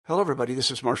Hello, everybody. This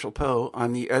is Marshall Poe.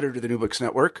 I'm the editor of the New Books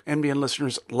Network. NBN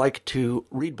listeners like to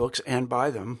read books and buy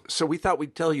them. So we thought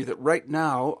we'd tell you that right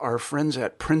now, our friends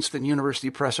at Princeton University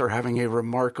Press are having a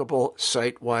remarkable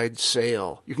site-wide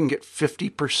sale. You can get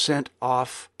 50%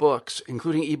 off books,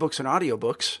 including ebooks and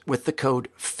audiobooks, with the code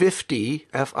 50,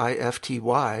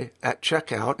 F-I-F-T-Y, at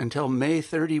checkout until May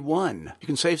 31. You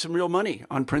can save some real money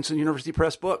on Princeton University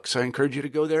Press books. I encourage you to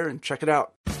go there and check it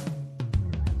out.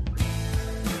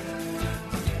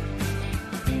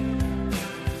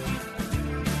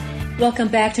 Welcome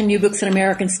back to New Books in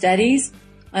American Studies.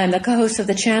 I am the co-host of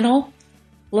the channel,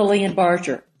 Lillian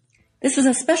Barger. This is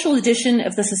a special edition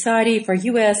of the Society for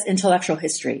U.S. Intellectual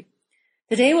History.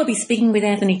 Today we'll be speaking with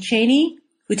Anthony Chaney,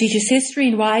 who teaches history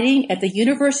and writing at the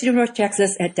University of North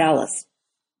Texas at Dallas.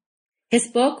 His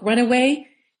book, Runaway,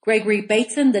 Gregory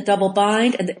Bateson, The Double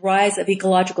Bind and the Rise of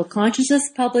Ecological Consciousness,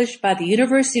 published by the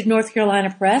University of North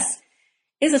Carolina Press,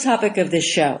 is the topic of this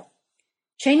show.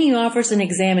 Chaney offers an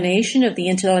examination of the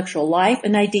intellectual life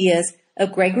and ideas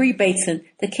of Gregory Bateson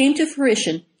that came to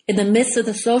fruition in the midst of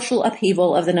the social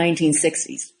upheaval of the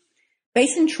 1960s.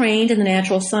 Bateson trained in the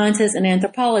natural sciences and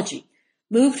anthropology,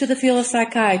 moved to the field of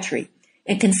psychiatry,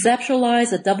 and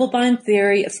conceptualized the double-bind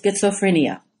theory of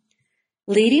schizophrenia.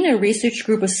 Leading a research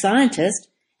group of scientists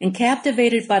and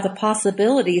captivated by the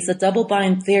possibilities the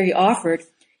double-bind theory offered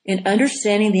in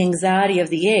understanding the anxiety of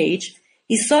the age,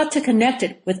 he sought to connect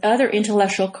it with other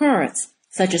intellectual currents,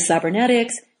 such as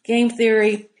cybernetics, game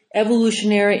theory,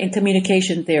 evolutionary, and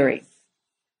communication theory.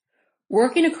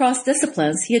 Working across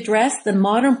disciplines, he addressed the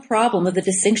modern problem of the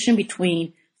distinction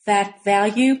between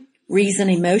fact-value,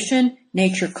 reason-emotion,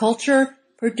 nature-culture,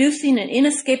 producing an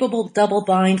inescapable double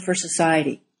bind for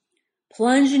society.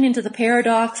 Plunging into the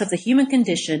paradox of the human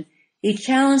condition, he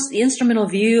challenged the instrumental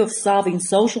view of solving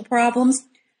social problems,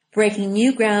 breaking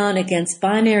new ground against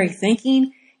binary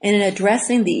thinking, and in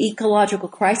addressing the ecological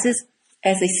crisis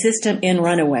as a system in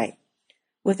runaway.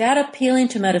 Without appealing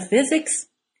to metaphysics,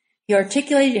 he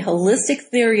articulated a holistic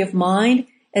theory of mind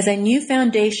as a new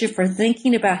foundation for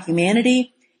thinking about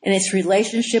humanity and its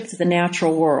relationship to the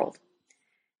natural world.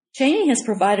 Chaney has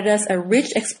provided us a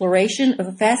rich exploration of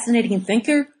a fascinating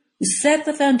thinker who set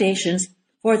the foundations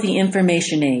for the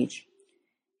information age.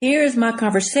 Here is my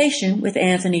conversation with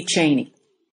Anthony Chaney.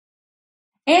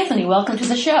 Anthony, welcome to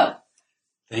the show.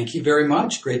 Thank you very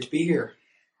much. Great to be here.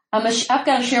 I've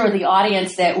got to share with the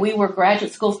audience that we were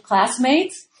graduate school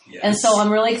classmates, Yes. and so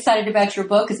I'm really excited about your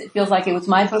book because it feels like it was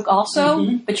my book also,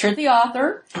 but you're the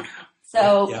author.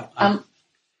 So,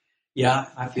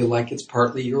 I feel like it's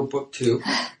partly your book too.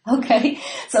 Okay.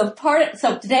 So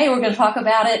today we're going to talk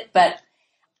about it, but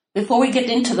before we get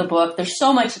into the book, there's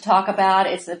so much to talk about.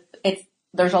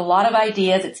 There's a lot of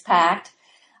ideas. It's packed.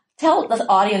 Tell the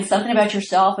audience something about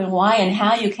yourself and why and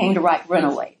how you came to write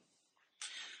Runaway.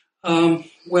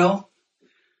 Well,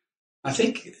 I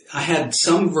think I had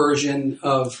some version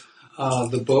of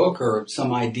the book or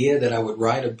some idea that I would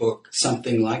write a book,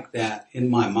 something like that, in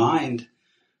my mind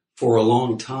for a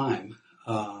long time.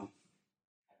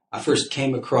 I first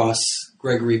came across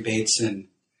Gregory Bateson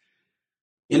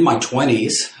in my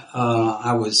 20s.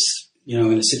 I was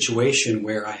in a situation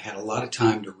where I had a lot of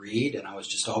time to read and I was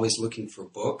just always looking for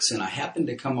books. And I happened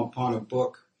to come upon a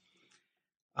book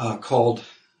called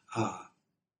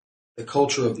The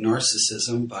Culture of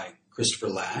Narcissism by Christopher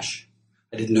Lasch.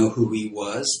 I didn't know who he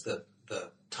was. The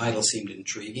title seemed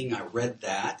intriguing. I read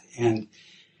that, and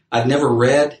I'd never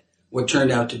read what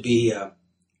turned out to be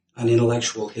an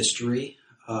intellectual history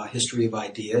of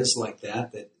ideas like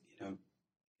that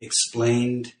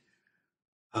explained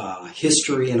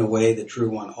history in a way that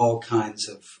drew on all kinds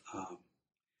of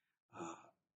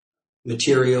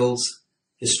materials,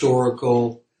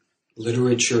 historical,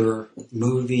 literature,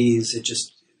 movies. It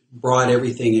just brought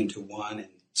everything into one and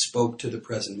spoke to the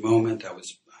present moment. I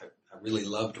really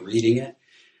loved reading it.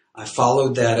 I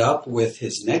followed that up with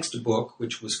his next book,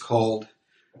 which was called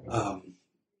The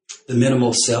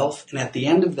Minimal Self. And at the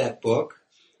end of that book,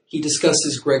 he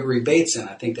discusses Gregory Bateson.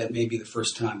 I think that may be the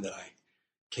first time that I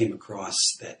came across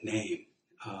that name.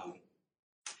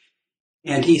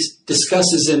 And he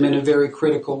discusses him in a very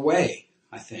critical way,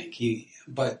 I think. He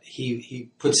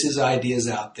puts his ideas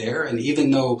out there, and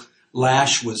even though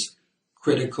Lasch was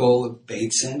critical of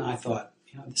Bateson, I thought,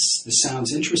 this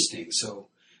sounds interesting. So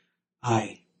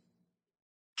I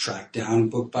tracked down a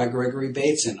book by Gregory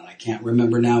Bateson, and I can't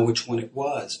remember now which one it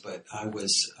was, but I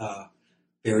was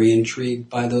very intrigued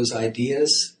by those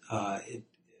ideas.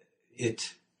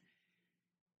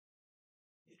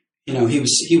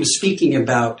 He was speaking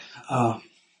about.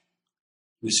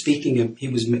 He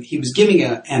was giving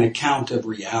an account of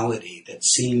reality that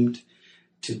seemed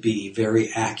to be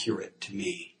very accurate to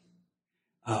me.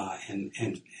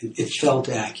 and it felt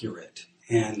accurate.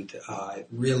 And it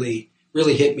really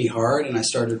hit me hard, and I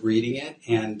started reading it,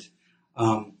 and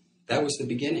that was the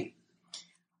beginning.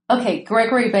 Okay,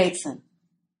 Gregory Bateson.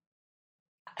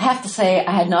 I have to say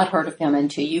I had not heard of him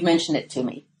until you mentioned it to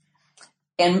me.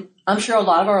 And I'm sure a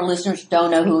lot of our listeners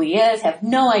don't know who he is, have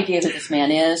no idea who this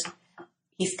man is.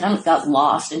 He's kind of got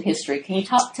lost in history. Can you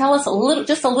tell us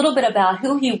just a little bit about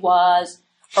who he was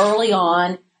early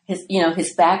on,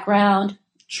 his background?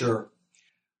 Sure.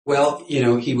 Well,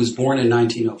 he was born in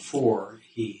 1904.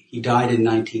 He died in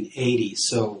 1980,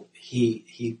 so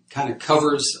he kind of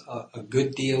covers a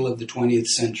good deal of the 20th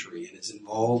century and is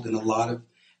involved in a lot of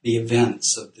the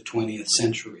events of the 20th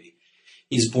century.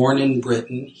 He's born in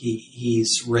Britain.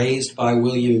 He's raised by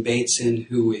William Bateson,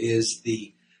 who is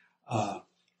the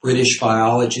British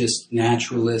biologist,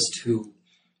 naturalist who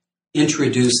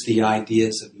introduced the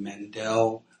ideas of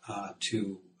Mendel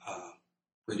to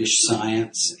British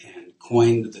science and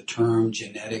coined the term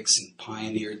genetics and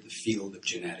pioneered the field of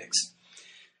genetics.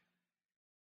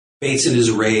 Bateson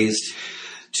is raised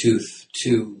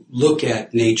to look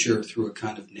at nature through a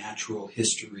kind of natural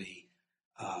history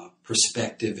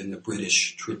perspective in the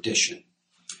British tradition.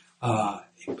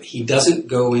 He doesn't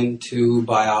go into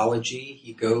biology.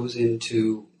 He goes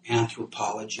into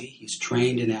anthropology. He's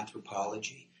trained in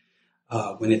anthropology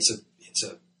when it's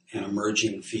an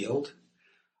emerging field.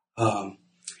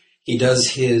 He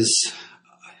does his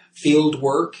field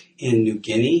work in New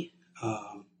Guinea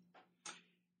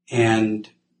and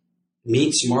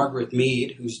meets Margaret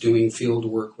Mead, who's doing field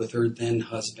work with her then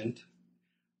husband.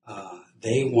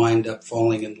 They wind up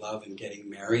falling in love and getting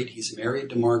married. He's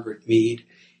married to Margaret Mead.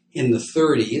 In the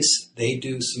 30s, they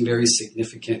do some very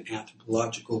significant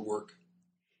anthropological work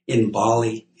in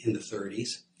Bali in the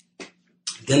 30s.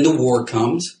 Then the war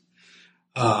comes.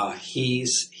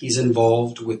 He's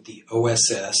involved with the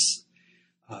OSS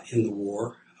in the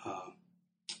war,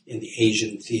 in the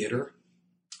Asian theater.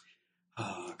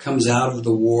 Comes out of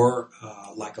the war,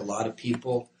 like a lot of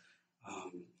people,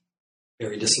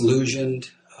 very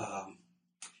disillusioned,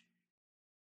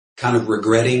 kind of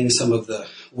regretting some of the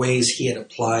ways he had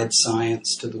applied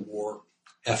science to the war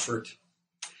effort.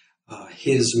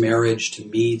 His marriage to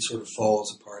Mead sort of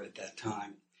falls apart at that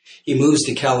time. He moves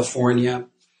to California.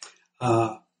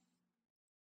 But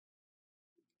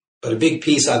a big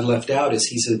piece I've left out is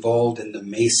he's involved in the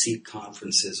MACI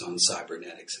conferences on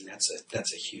cybernetics, and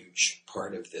that's a huge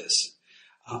part of this.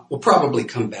 We'll probably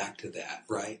come back to that,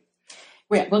 right?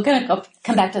 Yeah, we're going to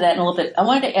come back to that in a little bit. I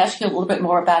wanted to ask you a little bit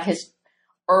more about his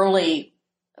early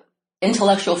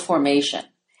intellectual formation.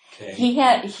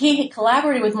 Okay. He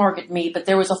collaborated with Margaret Mead, but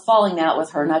there was a falling out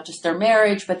with her, not just their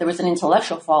marriage, but there was an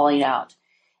intellectual falling out.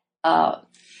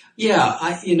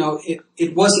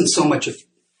 It wasn't so much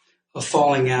a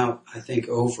falling out, I think,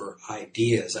 over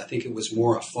ideas. I think it was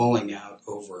more a falling out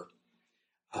over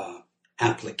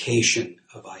application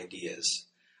of ideas.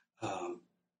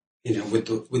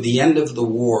 With the end of the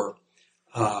war,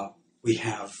 we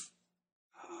have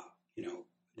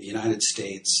the United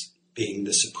States being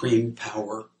the supreme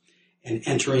power and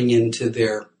entering into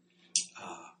their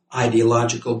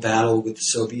ideological battle with the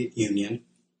Soviet Union.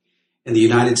 And the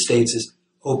United States is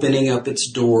opening up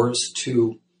its doors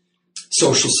to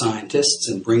social scientists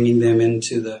and bringing them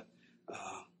into the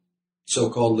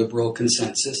so-called liberal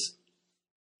consensus.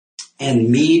 And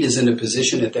Mead is in a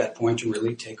position at that point to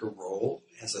really take a role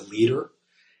as a leader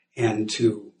and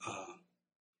to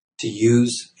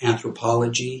use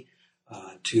anthropology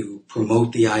to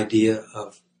promote the idea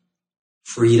of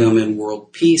freedom and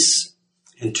world peace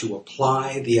and to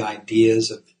apply the ideas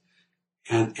of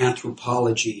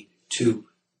anthropology to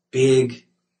big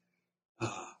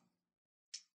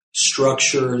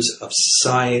structures of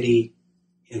society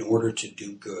in order to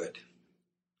do good.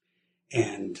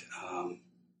 And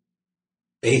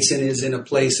Bateson is in a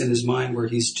place in his mind where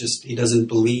he doesn't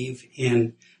believe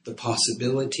in the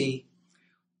possibility.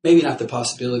 Maybe not the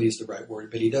possibility is the right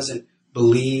word, but he doesn't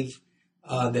believe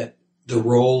that the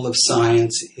role of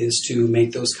science is to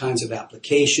make those kinds of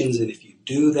applications. And if you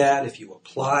do that, if you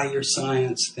apply your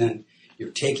science, then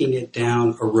you're taking it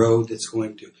down a road that's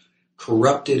going to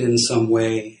corrupt it in some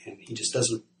way. And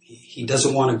he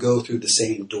doesn't want to go through the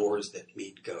same doors that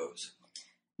Mead goes.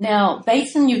 Now,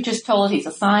 Bateson, you've just told us he's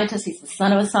a scientist, he's the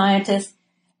son of a scientist,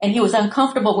 and he was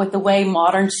uncomfortable with the way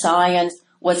modern science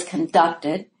was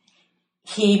conducted.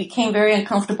 He became very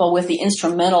uncomfortable with the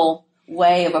instrumental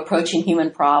way of approaching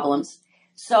human problems.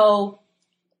 So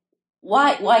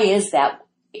why is that?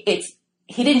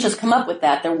 He didn't just come up with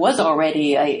that. There was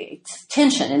already a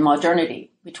tension in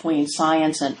modernity between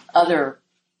science and other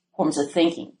forms of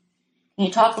thinking. Can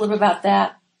you talk a little bit about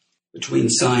that? Between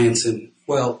science and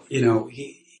Well,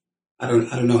 I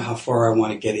don't know how far I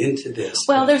want to get into this.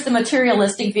 Well, there's the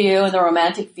materialistic view and the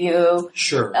romantic view.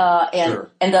 Sure. And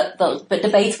the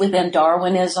debates within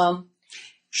Darwinism.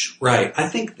 Right. I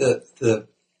think the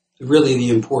really the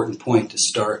important point to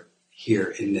start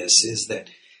here in this is that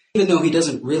even though he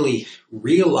doesn't really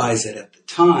realize it at the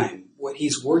time, what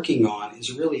he's working on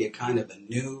is really a kind of a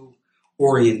new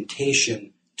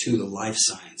orientation to the life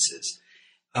sciences.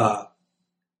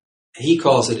 He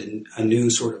calls it a new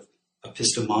sort of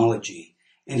epistemology,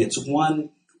 and it's one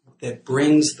that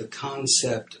brings the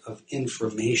concept of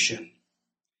information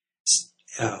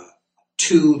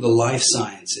to the life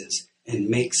sciences and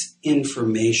makes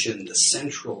information the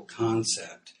central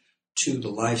concept to the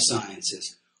life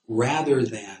sciences rather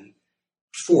than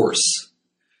force,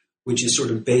 which is sort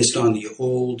of based on the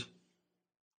old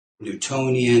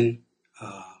Newtonian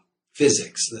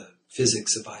physics, the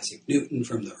physics of Isaac Newton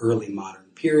from the early modern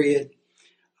period.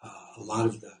 A lot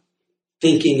of the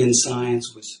thinking in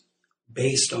science was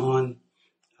based on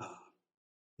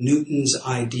Newton's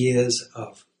ideas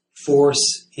of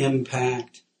force,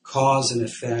 impact, cause and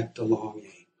effect along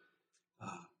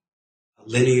a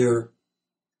linear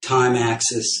time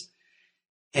axis.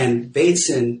 And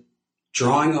Bateson,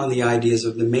 drawing on the ideas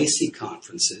of the Macy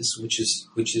conferences, which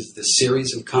is the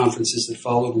series of conferences that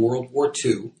followed World War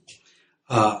II,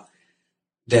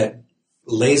 that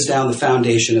lays down the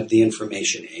foundation of the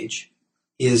information age,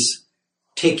 is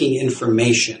taking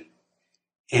information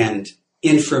and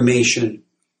information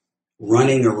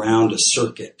running around a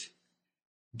circuit.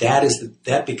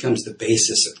 That becomes the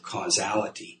basis of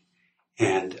causality,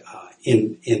 and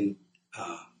in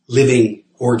living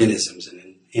organisms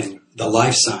and in the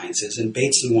life sciences. And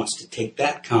Bateson wants to take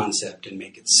that concept and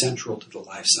make it central to the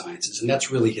life sciences, and that's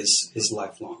really his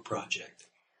lifelong project.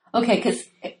 Okay, because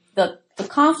the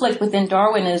conflict within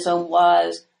Darwinism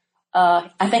was,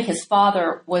 I think his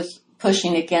father was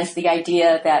pushing against the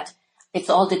idea that it's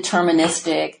all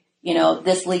deterministic.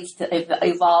 This leads to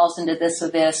evolves into this or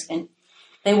this, and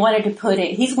they wanted to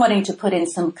he's wanting to put in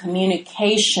some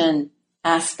communication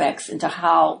aspects into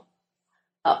how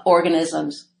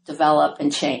organisms develop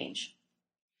and change.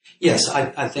 Yes,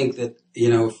 I think that,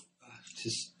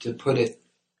 just to put it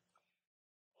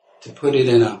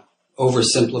in a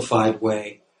oversimplified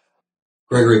way,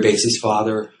 Gregory Bateson's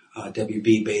father,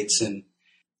 W.B. Bateson,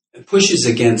 pushes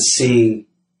against seeing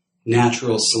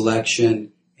natural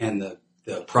selection and the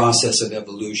process of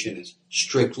evolution as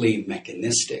strictly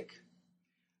mechanistic.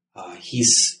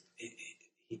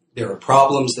 There are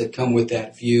problems that come with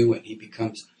that view, and he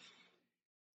becomes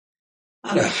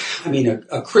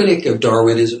a critic of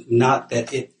Darwinism. Not that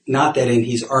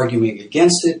he's arguing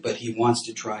against it, but he wants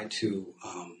to try to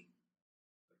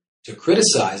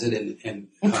criticize it and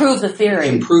improve the theory.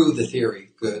 Improve the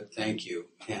theory. Good, thank you.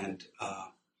 And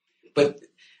but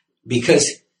because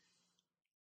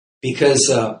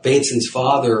Bateson's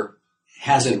father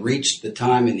hasn't reached the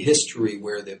time in history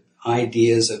where the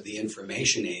ideas of the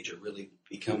information age are really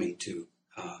becoming to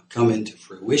come into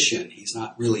fruition, he's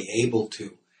not really able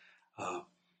to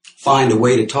find a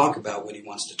way to talk about what he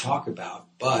wants to talk about,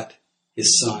 but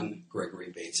his son,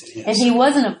 Gregory Bateson, is. And he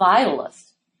wasn't a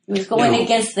vitalist. He was going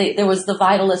against there was the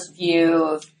vitalist view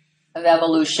of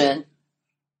evolution.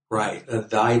 Right,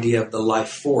 the idea of the life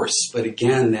force, but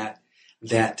again,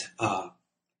 that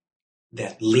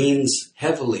leans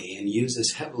heavily and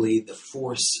uses heavily the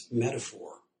force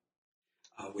metaphor,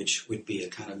 which would be a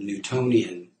kind of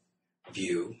Newtonian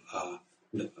view, a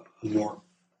more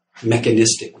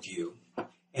mechanistic view.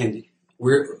 And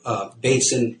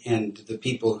Bateson and the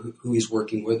people who he's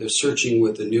working with are searching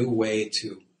with a new way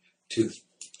to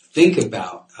think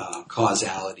about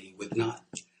causality with not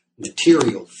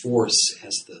material force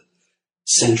as the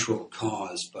central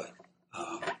cause, but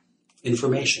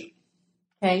information.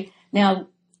 Okay. Now,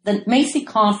 the Macy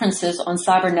conferences on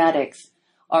cybernetics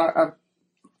are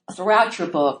throughout your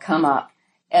book come up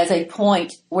as a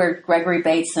point where Gregory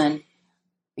Bateson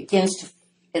begins to,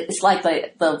 it's like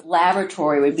the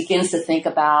laboratory where he begins to think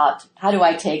about how do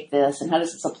I take this and how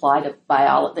does this apply to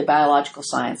the biological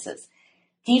sciences.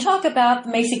 Can you talk about the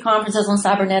Macy conferences on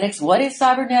cybernetics? What is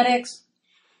cybernetics?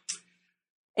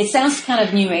 It sounds kind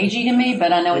of new agey to me,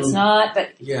 but I know it's not.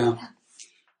 But yeah,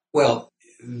 well,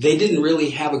 they didn't really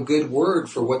have a good word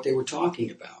for what they were talking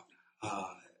about.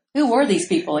 Who were these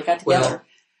people that got together? Well,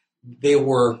 they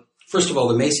were, first of all,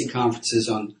 the Macy conferences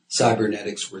on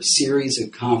cybernetics were a series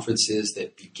of conferences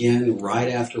that began right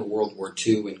after World War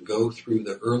II and go through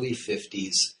the early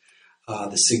 50s.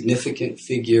 The significant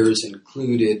figures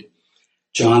included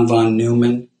John von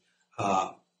Neumann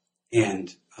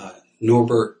and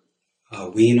Norbert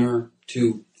Wiener,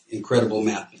 two incredible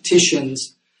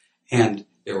mathematicians, And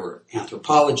there were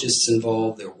anthropologists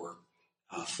involved, there were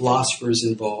philosophers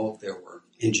involved, there were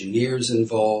engineers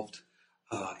involved,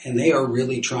 and they are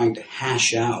really trying to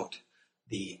hash out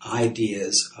the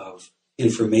ideas of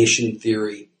information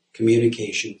theory,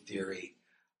 communication theory.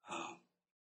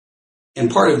 And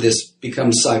part of this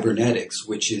becomes cybernetics,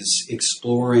 which is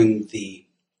exploring the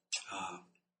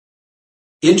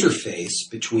interface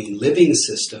between living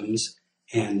systems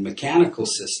and mechanical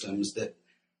systems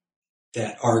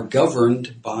that are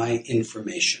governed by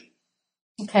information.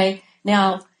 Okay.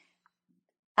 Now,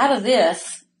 out of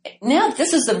this, now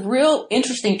this is a real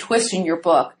interesting twist in your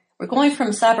book. We're going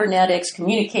from cybernetics,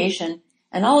 communication,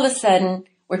 and all of a sudden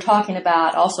we're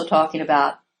also talking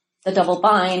about the double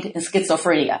bind and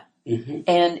schizophrenia. Mm-hmm.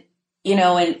 And,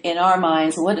 in our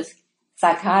minds, what does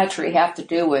psychiatry have to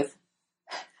do with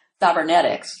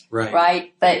cybernetics?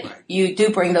 Right? But you do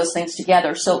bring those things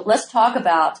together. So let's talk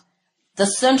about the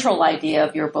central idea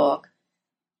of your book,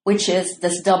 which is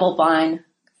this double bind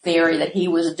theory that he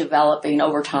was developing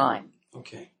over time.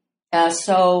 Okay.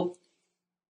 So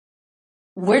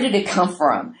where did it come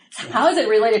from? How is it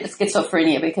related to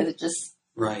schizophrenia? Because it's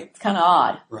kind of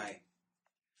odd. Right.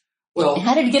 Well, and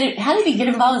how did he get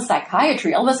involved in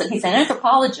psychiatry? All of a sudden he's an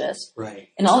anthropologist. Right.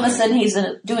 And all of a sudden he's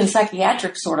doing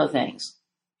psychiatric sort of things.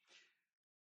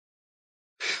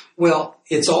 Well,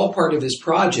 it's all part of his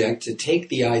project to take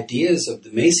the ideas of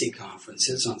the Macy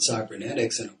conferences on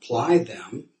cybernetics and apply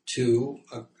them to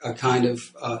a kind of,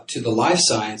 to the life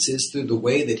sciences through the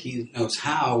way that he knows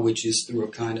how, which is through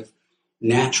a kind of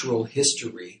natural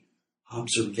history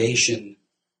observation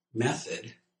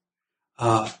method.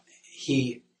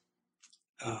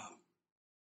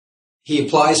 He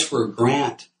applies for a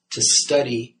grant to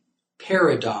study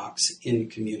paradox in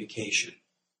communication.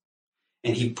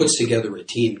 And he puts together a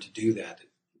team to do that,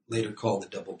 later called the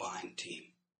Double Bind team.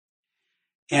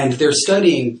 And they're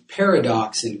studying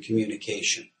paradox in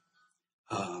communication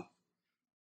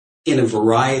in a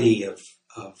variety of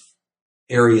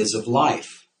areas of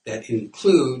life that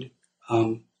include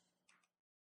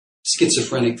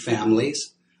schizophrenic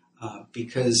families,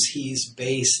 because he's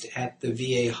based at the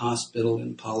VA hospital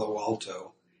in Palo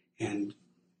Alto, and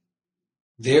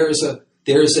there's a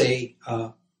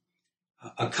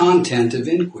content of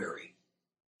inquiry.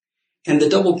 And the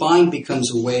double bind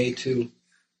becomes a way to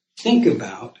think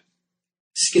about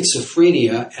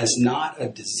schizophrenia as not a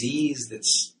disease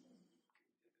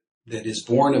that is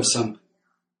born of some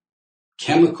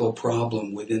chemical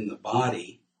problem within the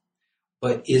body,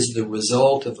 but is the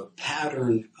result of a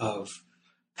pattern of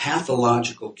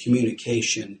pathological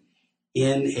communication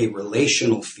in a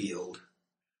relational field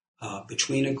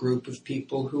between a group of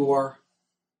people who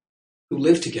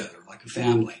live together like a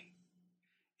family.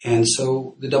 And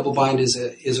so the double bind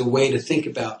is a way to think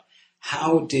about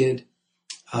how did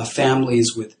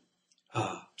families with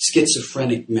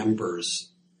schizophrenic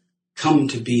members come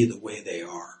to be the way they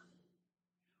are?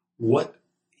 What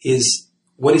is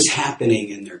happening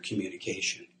in their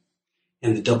communication?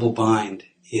 And the double bind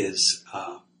is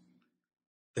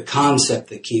the concept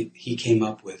that he came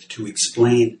up with to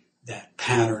explain that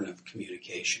pattern of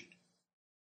communication.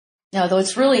 Now, though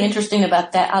it's really interesting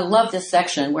about that, I love this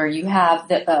section where you have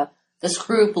this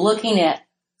group looking at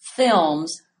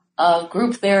films of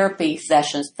group therapy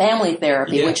sessions, family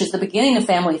therapy, which is the beginning of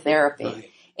family therapy. Right.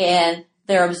 And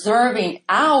they're observing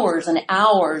hours and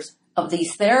hours of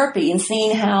these therapy and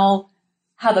seeing how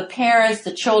the parents,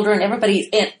 the children, everybody,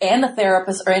 and the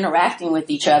therapists are interacting with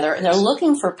each other, and they're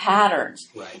looking for patterns.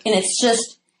 Right. And it's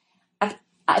just,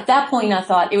 at that point, I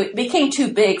thought it became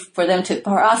too big for them to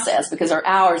process because there are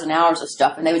hours and hours of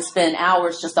stuff, and they would spend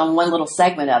hours just on one little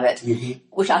segment of it,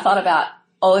 which I thought about,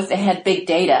 if they had big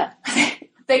data,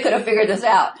 they could have figured this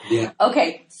out. Yeah.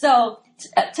 Okay, so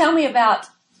tell me about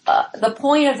the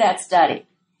point of that study,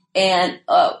 and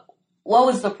what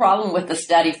was the problem with the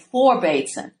study for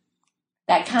Bateson?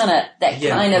 That kind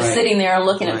of sitting there and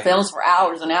looking at films for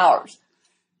hours and hours.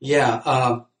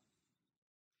 Yeah.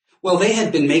 Well, they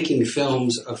had been making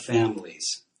films of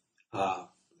families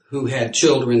who had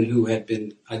children who had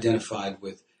been identified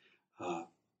with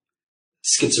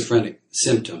schizophrenic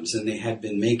symptoms, and they had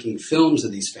been making films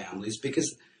of these families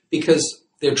because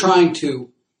they're trying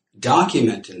to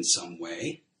document in some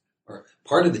way, or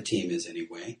part of the team is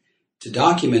anyway, to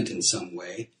document in some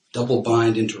way double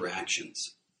bind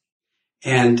interactions.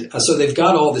 And so they've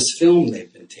got all this film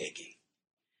they've been taking.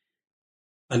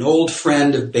 An old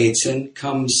friend of Bateson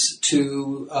comes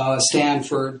to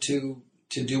Stanford to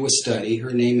do a study.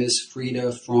 Her name is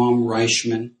Frieda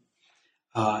Fromm-Reichmann,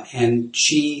 and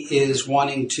she is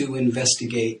wanting to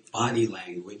investigate body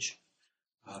language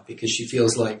because she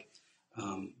feels like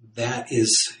that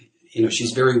is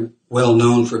she's very well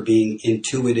known for being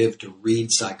intuitive to read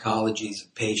psychologies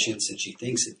of patients, and she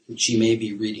thinks that she may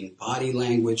be reading body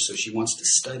language, so she wants to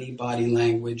study body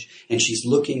language, and she's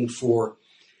looking for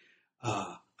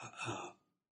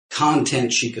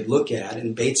content she could look at.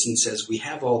 And Bateson says, we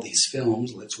have all these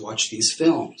films, let's watch these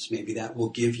films. Maybe that will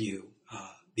give you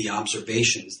the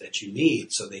observations that you need.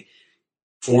 So they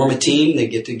form a team, they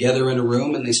get together in a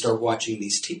room, and they start watching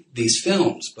these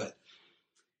films. But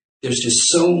there's just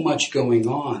so much going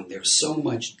on. There's so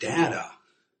much data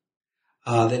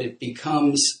that it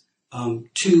becomes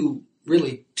too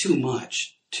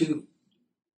much, too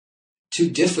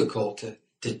difficult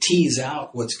to tease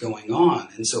out what's going on.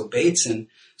 And so Bateson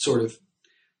sort of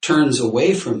turns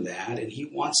away from that, and he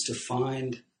wants to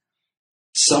find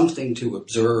something to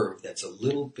observe that's a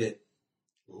little bit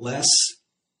less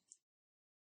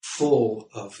full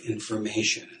of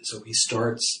information. And so he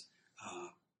starts,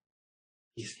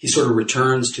 he sort of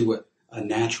returns to a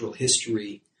natural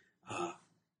history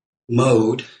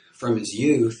mode from his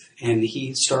youth, and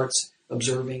he starts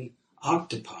observing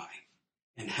octopi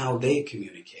and how they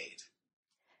communicate.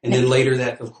 And then later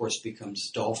that, of course, becomes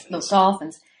dolphins.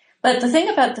 Dolphins. But the thing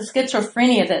about the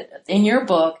schizophrenia that in your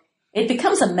book, it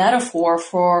becomes a metaphor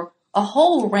for a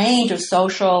whole range of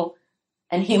social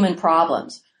and human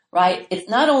problems, right? It's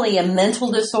not only a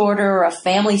mental disorder or a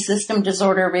family system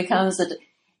disorder. It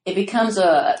becomes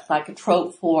like a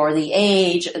trope for the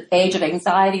age of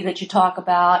anxiety that you talk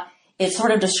about. It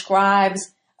sort of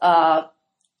describes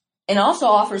and also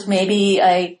offers maybe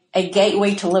a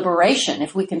gateway to liberation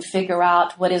if we can figure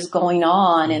out what is going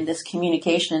on in this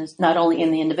communication, not only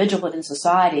in the individual but in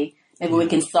society. Maybe we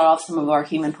can solve some of our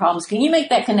human problems. Can you make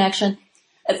that connection?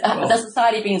 The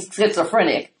society being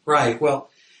schizophrenic. Right. Well,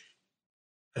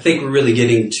 I think we're really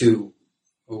getting to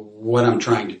what I'm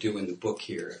trying to do in the book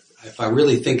here. If I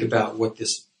really think about what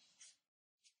this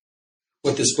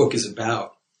book is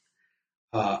about,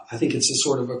 I think it's a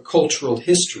sort of a cultural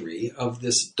history of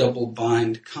this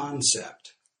double-bind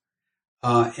concept.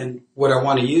 And what I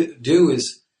want to do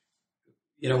is,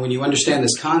 when you understand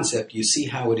this concept, you see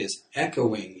how it is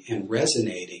echoing and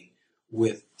resonating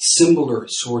with similar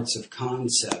sorts of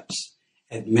concepts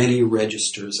at many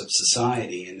registers of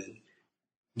society, and it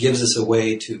gives us a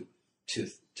way to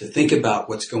think about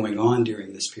what's going on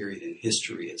during this period in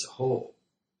history as a whole.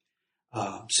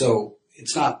 So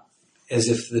it's not as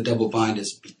if the double bind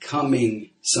is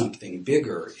becoming something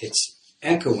bigger. It's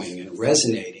echoing and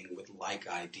resonating with like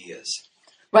ideas.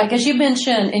 Right, because you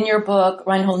mentioned in your book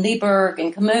Reinhold Niebuhr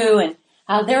and Camus and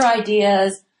how their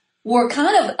ideas were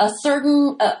kind of a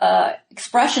certain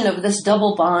expression of this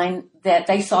double bind that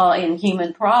they saw in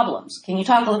human problems. Can you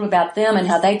talk a little about them and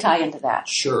how they tie into that?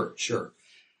 Sure.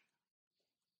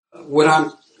 What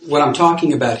I'm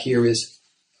talking about here is,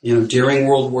 during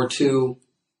World War II,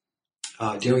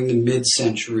 during the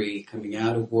mid-century, coming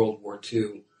out of World War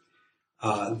II,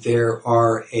 there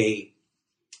are a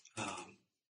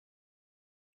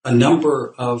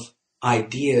number of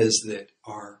ideas that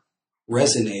are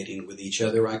resonating with each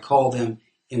other. I call them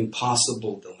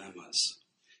impossible dilemmas.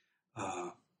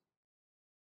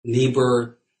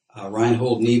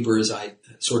 Reinhold Niebuhr's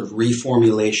sort of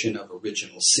reformulation of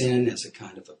original sin as a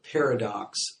kind of a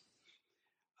paradox.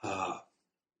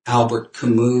 Albert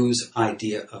Camus'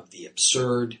 idea of the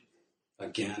absurd,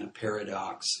 again, a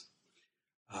paradox.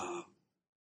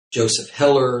 Joseph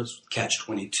Heller's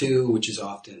Catch-22, which is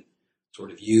often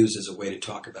sort of used as a way to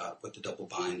talk about what the double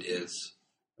bind is,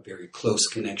 a very close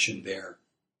connection there.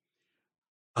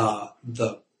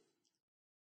 The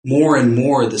more and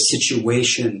more the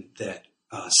situation that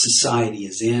society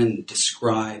is in,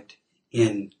 described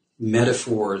in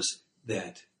metaphors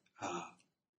that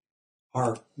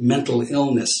are mental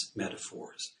illness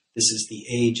metaphors. This is the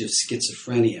age of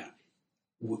schizophrenia.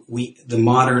 The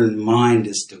modern mind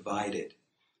is divided.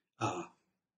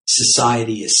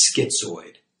 Society is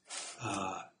schizoid.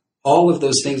 All of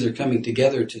those things are coming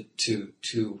together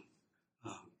to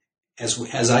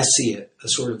as I see it, a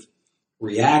sort of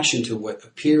reaction to what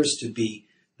appears to be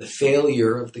the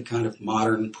failure of the kind of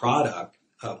modern product,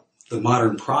 the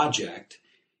modern project,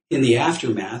 in the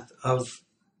aftermath of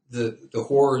the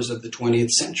horrors of the 20th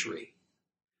century.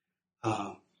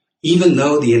 Even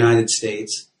though the United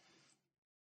States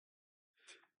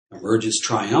emerges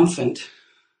triumphant,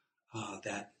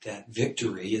 that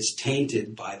victory is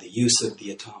tainted by the use of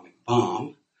the atomic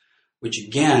bomb, which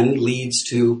again leads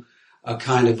to a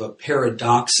kind of a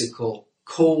paradoxical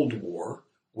Cold War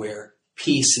where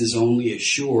peace is only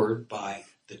assured by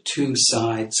the two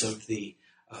sides of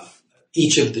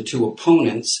each of the two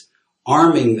opponents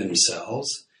arming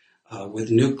themselves with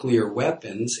nuclear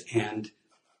weapons and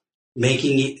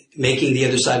making the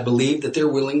other side believe that they're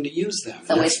willing to use them.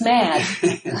 So it's MAD.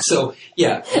 And so,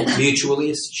 yeah,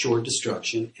 mutually assured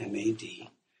destruction, MAD.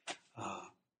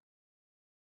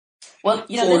 Well,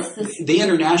 the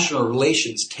international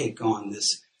relations take on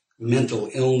this mental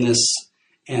illness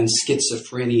and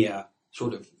schizophrenia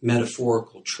sort of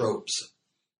metaphorical tropes.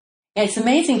 It's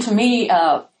amazing to me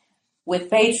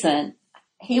with Bateson,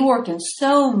 he worked in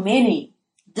so many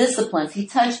disciplines. He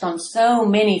touched on so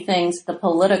many things, the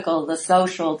political, the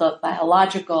social, the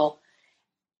biological,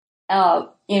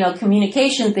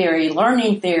 communication theory,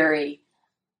 learning theory.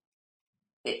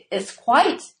 It's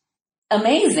quite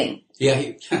amazing.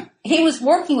 Yeah. He was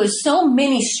working with so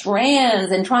many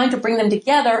strands and trying to bring them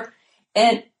together,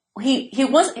 and he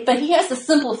has to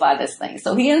simplify this thing.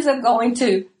 So he ends up going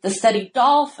to study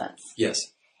dolphins. Yes.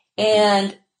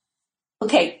 And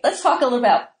okay, let's talk a little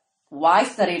about why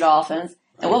study dolphins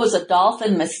and what was a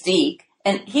dolphin mystique.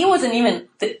 And he wasn't even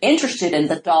interested in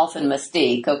the dolphin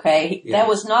mystique. Okay, That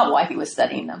was not why he was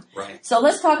studying them. Right. So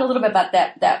let's talk a little bit about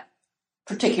that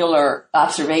particular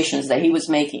observations that he was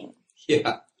making.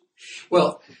 Yeah.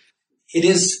 Well, it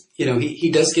is,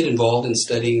 he does get involved in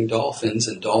studying dolphins,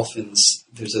 and dolphins,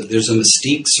 there's a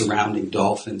mystique surrounding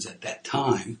dolphins at that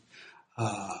time.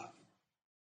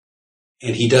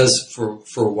 And he does for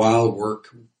a while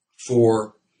work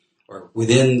for or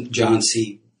within John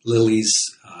C. Lilly's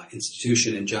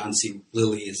institution, and John C.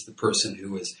 Lilly is the person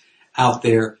who is out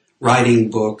there writing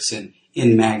books and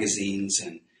in magazines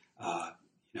and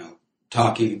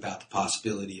talking about the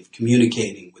possibility of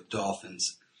communicating with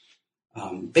dolphins.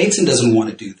 Bateson doesn't want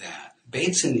to do that.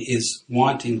 Bateson is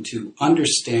wanting to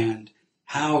understand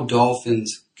how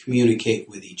dolphins communicate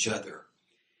with each other.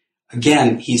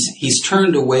 Again, he's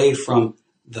turned away from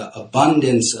the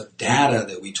abundance of data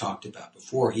that we talked about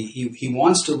before. He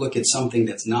wants to look at something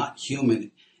that's not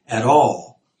human at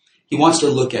all. He wants to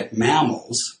look at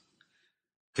mammals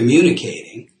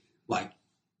communicating like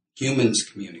humans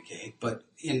communicate, but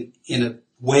in a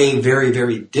way very,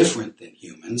 very different than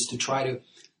humans, to try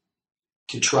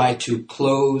to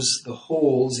close the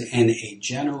holes in a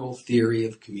general theory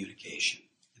of communication.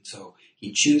 And so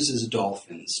he chooses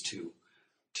dolphins to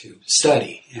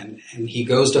study, and he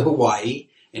goes to Hawaii,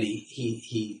 and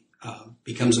he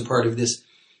becomes a part of this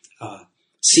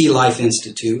Sea Life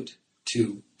Institute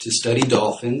to study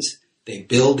dolphins. They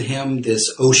build him this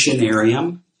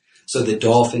oceanarium so that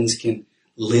dolphins can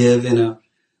live in a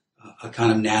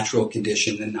kind of natural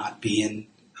condition and not be in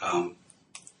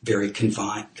very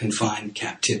confined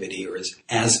captivity, or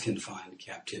as confined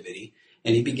captivity.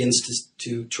 And he begins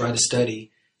to try to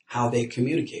study how they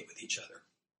communicate with each other.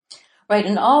 Right,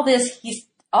 and all this is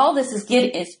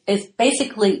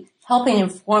basically helping him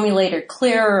formulate a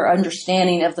clearer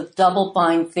understanding of the double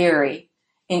bind theory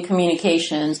in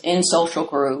communications, in social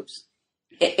groups,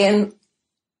 in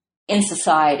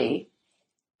society.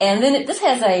 And then this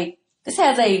ends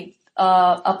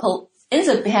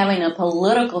up having a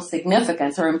political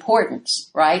significance or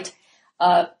importance, right?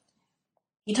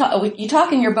 You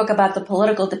talk in your book about the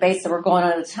political debates that were going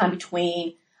on at the time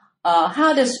between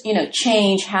how does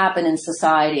change happen in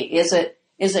society? Is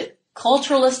it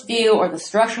culturalist view or the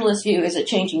structuralist view? Is it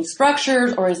changing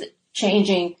structures, or is it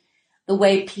changing the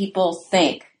way people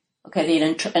think? Okay,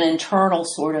 an internal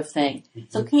sort of thing. Mm-hmm.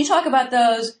 So can you talk about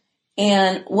those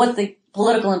and what the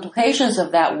political implications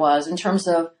of that was in terms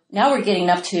of, now we're getting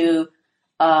up to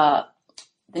the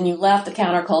new left, the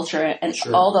counterculture, and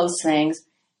Sure. all those things,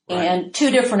 right. And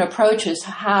two different approaches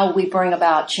to how we bring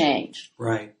about change.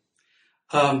 Right.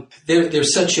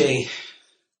 There's such a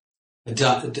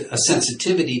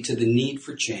sensitivity to the need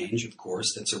for change, of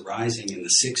course, that's arising in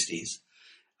the 60s,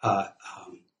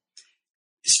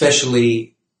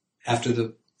 especially after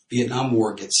the Vietnam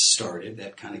War gets started.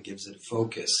 That kind of gives it a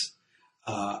focus.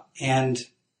 And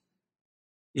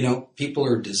people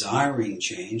are desiring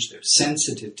change. They're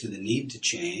sensitive to the need to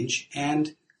change,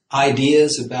 and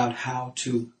ideas about how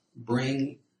to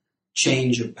bring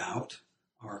change about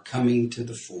are coming to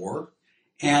the fore.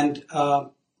 And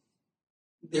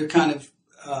they're kind of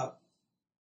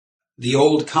the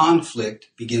old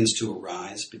conflict begins to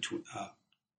arise between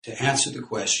to answer the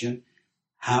question: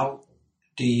 how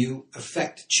do you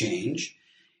affect change?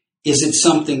 Is it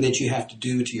something that you have to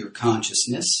do to your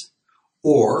consciousness,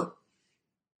 or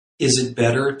is it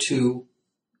better to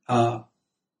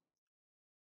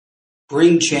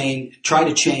try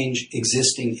to change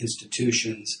existing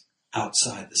institutions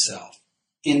outside the self,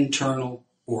 internal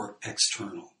or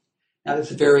external? Now,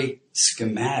 that's very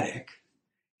schematic,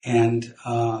 and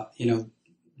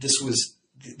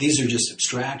these are just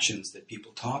abstractions that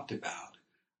people talked about,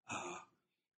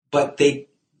 but they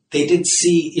did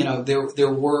see,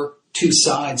 there were two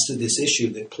sides to this issue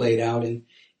that played out in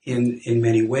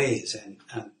many ways. And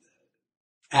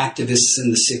activists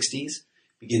in the 60s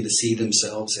begin to see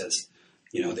themselves as,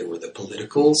 there were the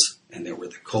politicals and there were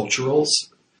the culturals,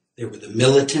 there were the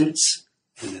militants,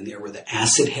 and then there were the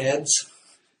acid heads,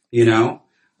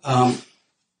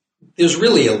 There's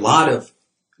really a lot of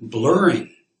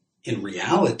blurring in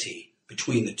reality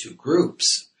between the two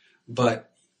groups,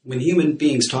 but when human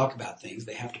beings talk about things,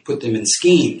 they have to put them in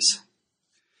schemes.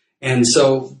 And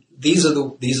so this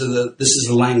is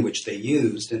the language they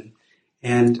used.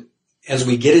 And as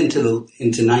we get into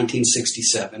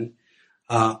 1967,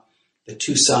 the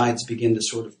two sides begin to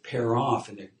sort of pair off,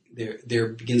 and there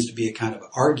begins to be a kind of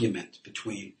argument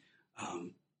between,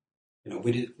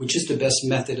 which is the best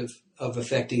method of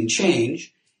affecting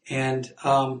change, and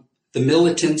the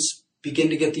militants begin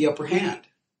to get the upper hand.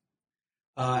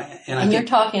 And you're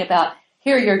talking about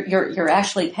here. You're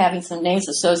actually having some names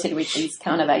associated with these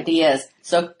kind of ideas.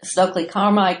 So Stokely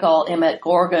Carmichael, Emmett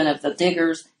Gorgon of the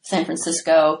Diggers, San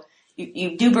Francisco.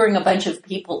 You do bring a bunch of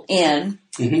people in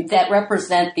that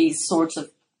represent these sorts of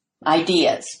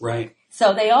ideas. Right.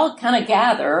 So they all kind of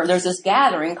gather. There's this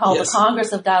gathering called the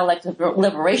Congress of Dialectic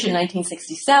Liberation,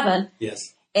 1967.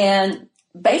 Yes. And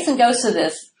Bateson goes to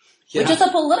this, which is a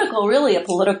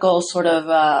political sort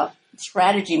of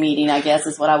strategy meeting, I guess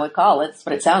is what I would call it. That's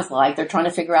what it sounds like. They're trying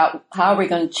to figure out how are we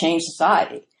going to change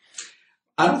society.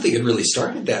 I don't think it really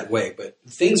started that way, but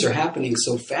things are happening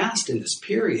so fast in this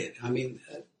period. I mean,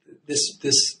 this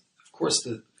of course,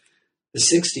 the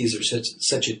 60s are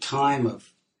such a time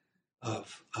of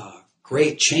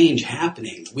great change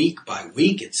happening week by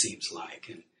week, it seems like.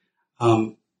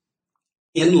 And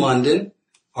in London,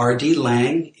 R.D.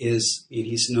 Laing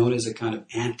he's known as a kind of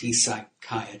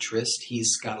anti-psychiatrist.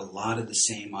 He's got a lot of the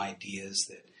same ideas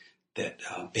that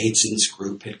Bateson's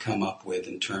group had come up with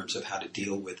in terms of how to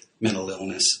deal with mental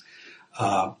illness.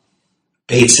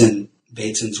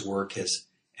 Bateson's work has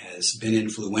been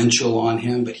influential on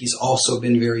him, but he's also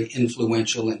been very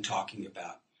influential in talking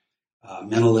about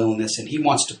mental illness, and he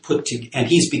wants to and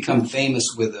he's become famous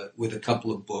with a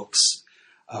couple of books,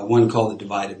 one called The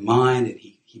Divided Mind, and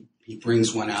he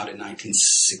brings one out in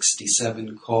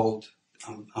 1967 called,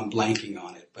 I'm blanking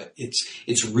on it, but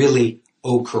it's really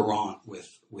au courant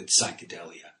with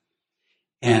psychedelia.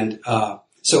 And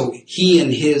so he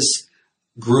and his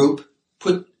group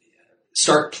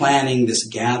start planning this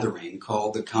gathering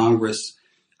called the Congress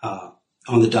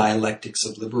on the Dialectics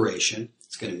of Liberation.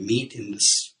 It's going to meet in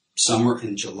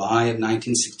July of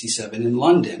 1967 in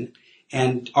London.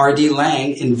 And R.D.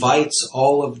 Laing invites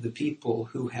all of the people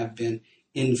who have been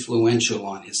influential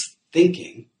on his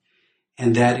thinking,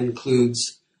 and that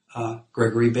includes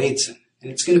Gregory Bateson.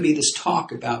 And it's going to be this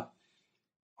talk about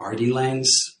R.D.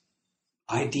 Laing's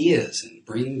ideas and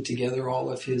bringing together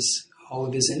all of his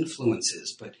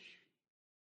influences. But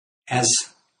as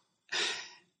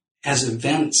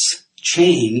events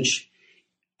change,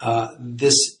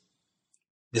 this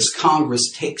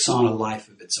Congress takes on a life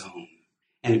of its own,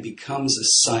 and it becomes a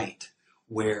site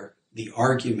where the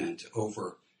argument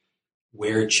over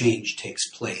where change takes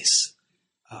place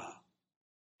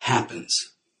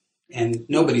happens, and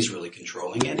nobody's really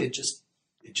controlling it. It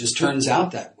just turns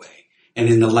out that way. And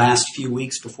in the last few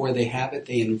weeks before they have it,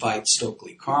 they invite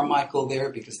Stokely Carmichael there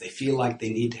because they feel like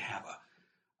they need to have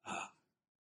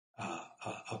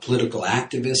a political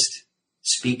activist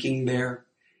speaking there.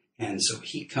 And so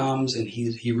he comes, and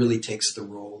he really takes the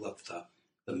role of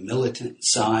the militant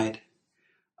side,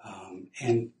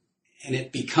 and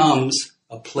it becomes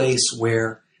a place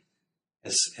where,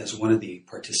 as one of the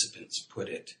participants put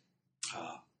it,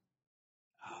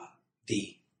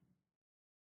 the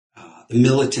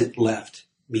militant left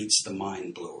meets the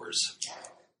mind blowers.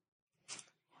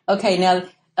 Okay, now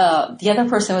the other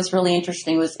person that was really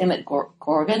interesting was Emmett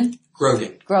Grogan.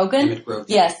 Grogan. Emmett Grogan.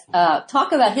 Yes.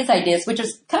 Talk about his ideas, which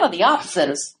is kind of the opposite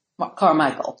of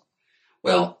Carmichael.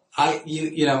 Well, I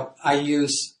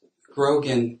use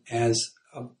Grogan as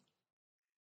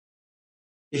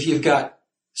if you've got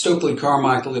Stokely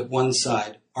Carmichael at one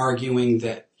side arguing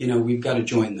that, we've got to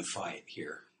join the fight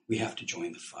here. We have to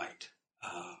join the fight.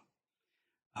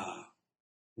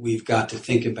 We've got to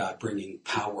think about bringing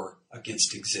power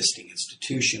against existing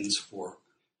institutions for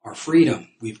our freedom.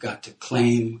 We've got to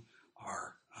claim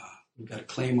our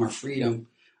freedom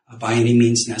by any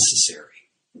means necessary.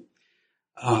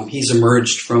 He's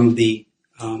emerged from the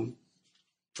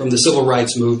civil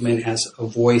rights movement as a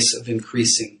voice of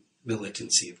increasing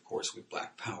militancy, of course, with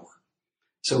Black Power.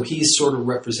 So he's sort of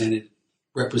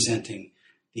representing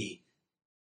the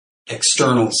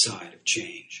external side of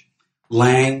change.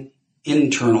 Laing,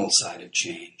 internal side of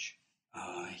change.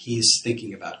 He's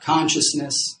thinking about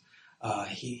consciousness.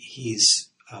 He's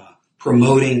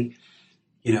promoting,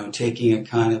 taking a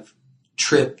kind of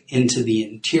trip into the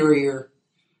interior,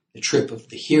 the trip of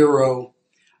the hero,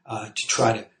 to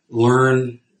try to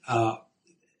learn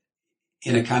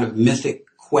in a kind of mythic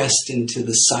quest into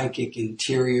the psychic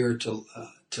interior to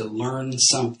learn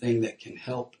something that can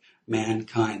help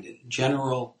mankind in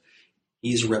general.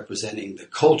 He's representing the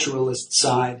culturalist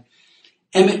side.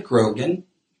 Emmett Grogan,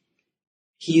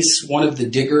 he's one of the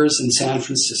diggers in San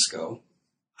Francisco.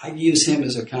 I use him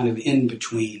as a kind of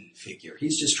in-between figure.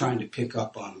 He's just trying to pick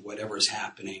up on whatever's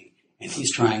happening, and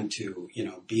he's trying to,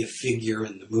 be a figure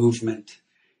in the movement.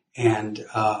 And,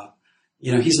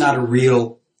 he's not a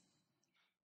real,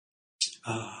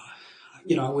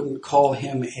 I wouldn't call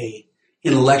him a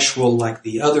intellectual like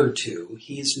the other two.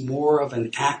 He's more of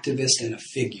an activist and a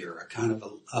figure, a kind of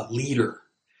a leader.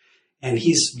 And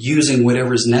he's using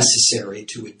whatever's necessary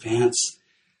to advance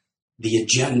the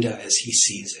agenda as he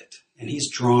sees it. And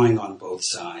he's drawing on both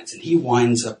sides. And he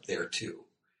winds up there, too,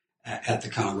 at the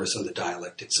Congress on the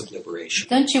Dialectics of Liberation.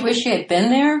 Don't you wish you had been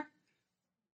there?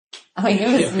 I mean, it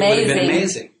was amazing. It would have been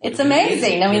amazing. It's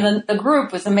amazing. I mean, the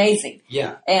group was amazing.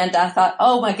 Yeah. And I thought,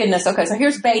 oh, my goodness. Okay, so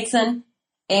here's Bateson,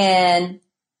 and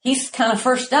he's kind of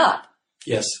first up.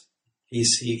 Yes. He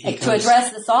to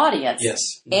address this audience. Yes.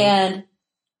 Mm-hmm. And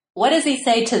what does he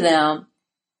say to them,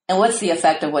 and what's the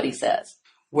effect of what he says?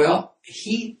 Well,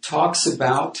 he talks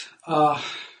about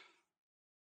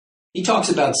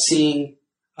seeing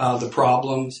the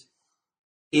problems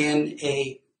in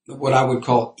what I would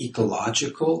call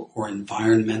ecological or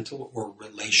environmental or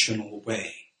relational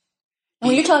way.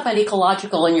 When you talk about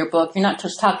ecological in your book, you're not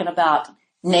just talking about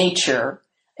nature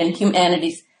and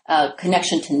humanity's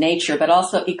connection to nature, but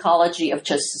also ecology of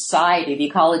just society, the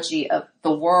ecology of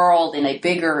the world in a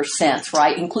bigger sense,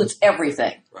 right? Includes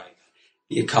everything. Right.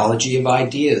 The ecology of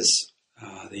ideas,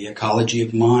 the ecology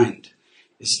of mind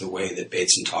is the way that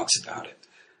Bateson talks about it.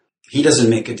 He doesn't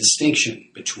make a distinction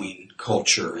between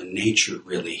culture and nature,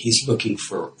 really. He's looking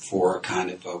for a kind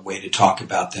of a way to talk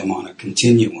about them on a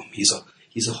continuum. He's a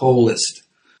holist.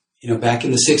 Back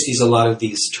in the 60s, a lot of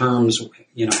these terms,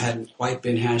 hadn't quite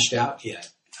been hashed out yet.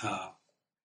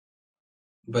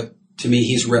 But to me,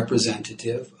 he's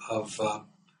representative of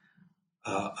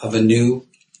a new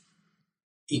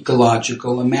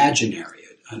ecological imaginary,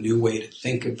 a new way to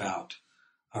think about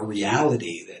a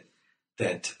reality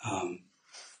that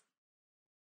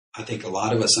I think a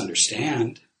lot of us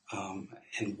understand,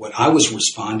 and what I was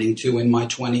responding to in my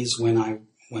 20s when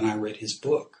I read his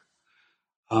book.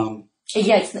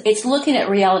 It's looking at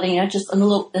reality, just in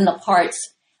the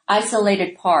parts,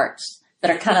 isolated parts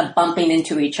that are kind of bumping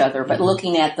into each other, but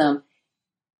looking at them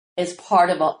as part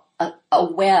of a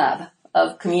web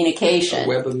of communication. A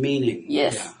web of meaning.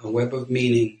 Yes. Yeah, a web of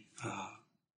meaning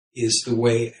is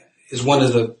one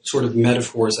of the sort of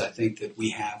metaphors I think that we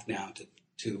have now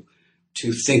to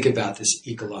think about this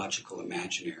ecological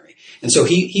imaginary. And so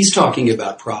he's talking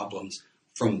about problems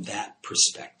from that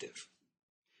perspective,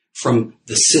 from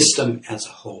the system as a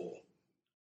whole.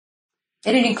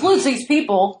 And it includes these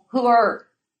people who are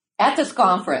at this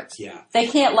conference. Yeah. They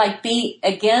can't be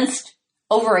against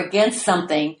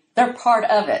something. They're part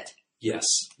of it. Yes,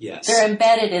 yes. They're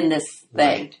embedded in this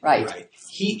thing, right? Right.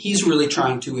 He's really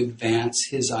trying to advance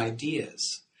his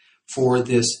ideas for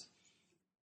this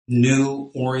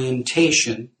new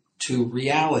orientation to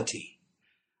reality.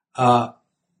 And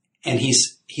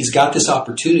he's got this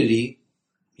opportunity.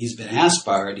 He's been asked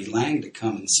by R.D. Laing to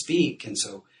come and speak, and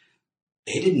so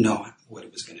they didn't know what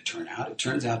it was going to turn out. It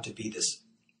turns out to be this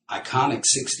iconic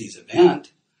 60s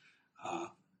event.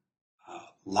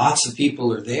 Lots of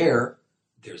people are there.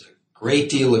 There's a great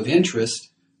deal of interest.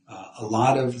 A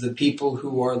lot of the people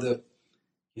who are the,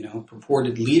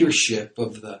 purported leadership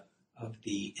of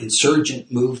the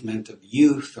insurgent movement of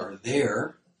youth are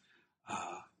there.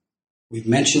 We've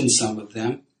mentioned some of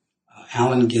them.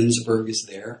 Allen Ginsberg is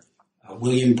there.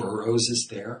 William Burroughs is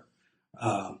there.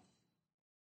 A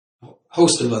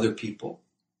host of other people.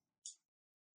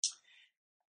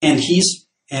 And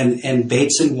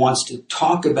Bateson wants to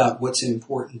talk about what's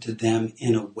important to them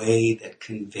in a way that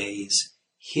conveys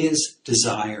his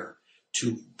desire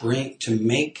to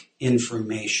make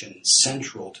information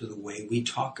central to the way we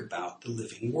talk about the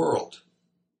living world.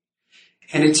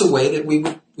 And it's a way that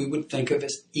we would think of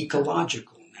as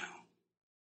ecological now.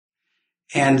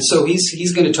 And so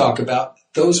he's going to talk about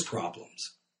those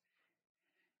problems.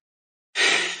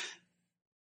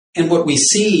 And what we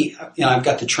see, I've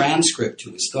got the transcript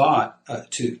to his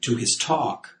to his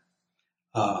talk,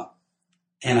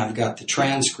 and I've got the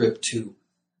transcript to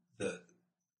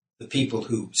the people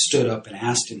who stood up and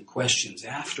asked him questions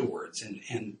afterwards.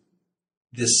 And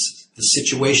the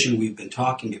situation we've been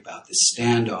talking about, this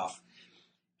standoff,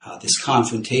 this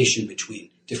confrontation between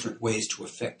different ways to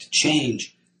affect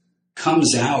change,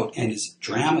 comes out and is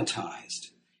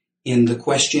dramatized in the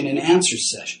question and answer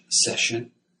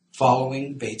session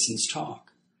following Bateson's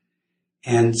talk.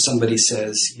 And somebody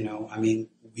says, we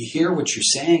hear what you're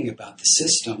saying about the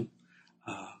system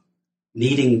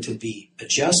needing to be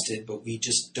adjusted, but we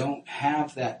just don't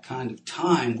have that kind of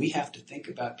time. We have to think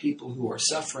about people who are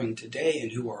suffering today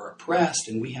and who are oppressed,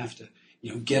 and we have to,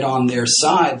 get on their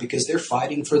side because they're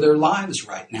fighting for their lives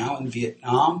right now in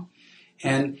Vietnam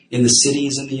and in the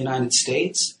cities in the United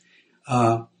States.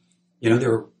 There's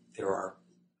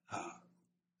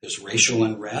racial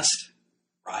unrest,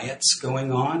 riots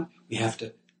going on. We have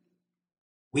to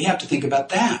think about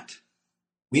that.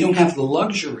 We don't have the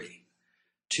luxury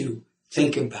to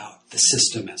think about the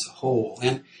system as a whole.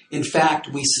 And in fact,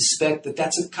 we suspect that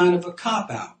that's a kind of a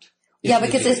cop-out. Yeah,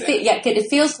 because it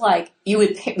feels like you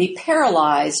would be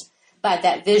paralyzed by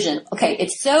that vision. Okay,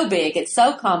 it's so big, it's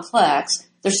so complex,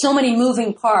 there's so many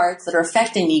moving parts that are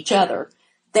affecting each other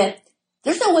that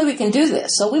there's no way we can do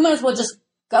this. So we might as well just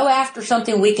go after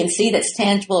something we can see that's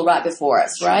tangible right before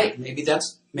us, right? Maybe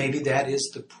that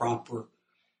is the proper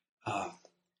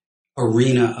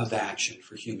arena of action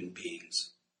for human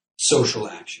beings. Social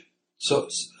action. So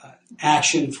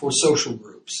action for social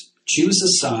groups. Choose a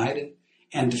side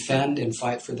and defend and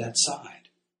fight for that side.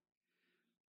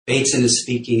 Bateson is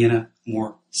speaking in a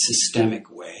more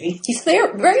systemic way. He's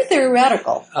very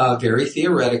theoretical. Very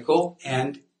theoretical,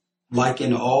 and like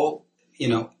in all,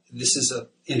 this is an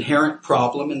inherent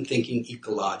problem in thinking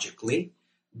ecologically.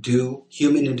 Do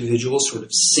human individuals sort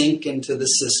of sink into the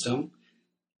system?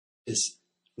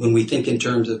 When we think in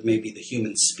terms of maybe the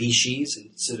human species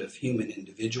instead of human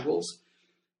individuals,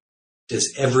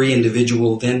 does every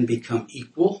individual then become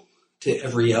equal to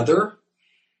every other?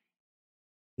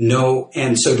 No.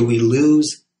 And so do we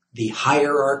lose the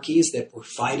hierarchies that we're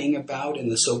fighting about in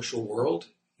the social world?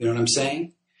 You know what I'm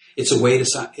saying? It's a way to,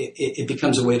 it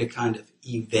becomes a way to kind of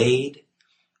evade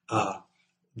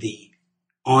the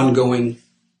ongoing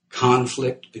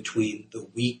conflict between the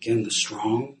weak and the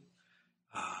strong,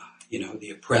 the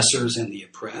oppressors and the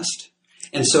oppressed.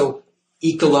 And so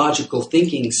ecological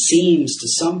thinking seems to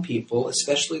some people,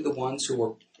 especially the ones who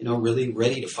are, really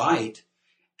ready to fight,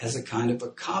 as a kind of a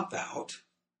cop-out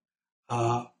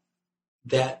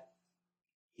that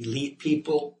elite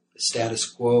people, the status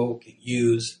quo, can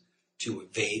use to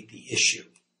evade the issue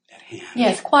at hand.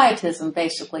 Yes, quietism,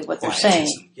 basically, what they're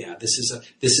saying. Yeah, this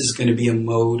is going to be a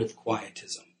mode of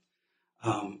quietism.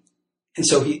 And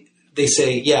so they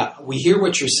say, yeah, we hear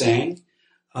what you're saying.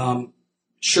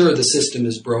 Sure, the system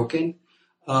is broken,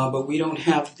 but we don't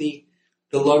have the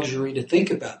luxury to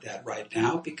think about that right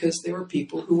now because there are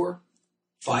people who are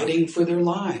fighting for their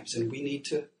lives, and we need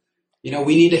to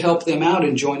help them out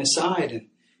and join aside.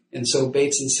 And so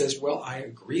Bateson says, well, I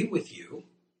agree with you,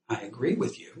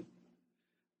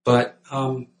 but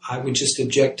I would just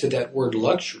object to that word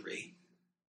luxury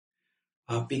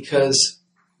because,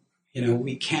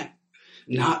 we can't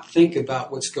not think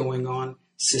about what's going on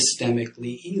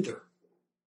systemically either.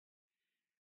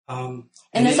 And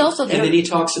then he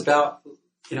talks about,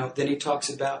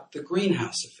 the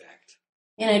greenhouse effect.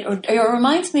 And it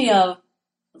reminds me of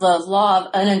the law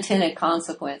of unintended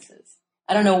consequences.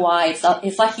 I don't know why.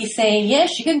 It's like he's saying,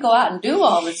 yes, you can go out and do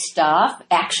all this stuff,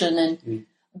 action,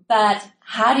 but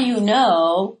how do you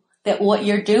know that what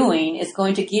you're doing is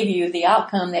going to give you the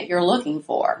outcome that you're looking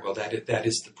for? Well, that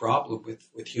is the problem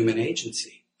with human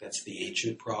agency. That's the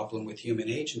ancient problem with human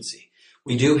agency.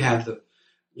 We do have the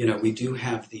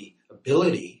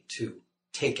ability to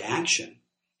take action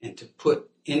and to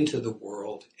put into the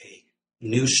world a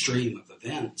new stream of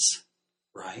events,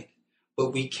 right?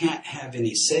 But we can't have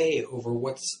any say over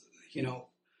what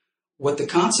the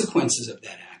consequences of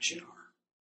that action are.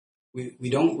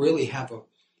 We don't really have a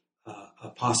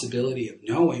possibility of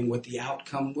knowing what the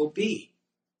outcome will be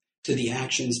to the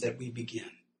actions that we begin.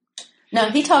 Now,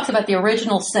 he talks about the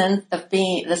original sin of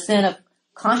being the sin of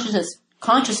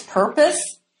conscious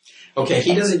purpose. Okay,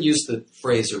 he doesn't use the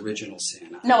phrase original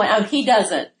sin. No, he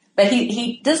doesn't. But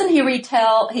he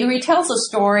retells the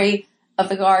story of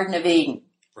the Garden of Eden.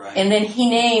 Right. And then he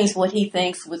names what he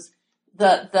thinks was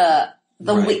the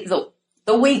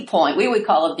weak point. We would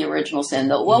call it the original sin.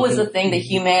 What was the thing that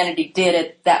humanity did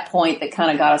at that point that kind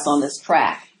of got us on this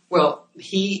track? Well,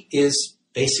 he is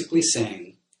basically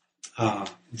saying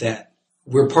that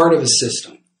we're part of a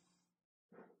system.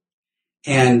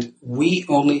 And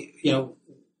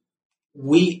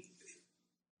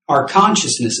our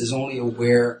consciousness is only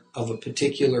aware of a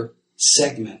particular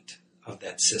segment of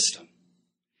that system.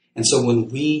 And so when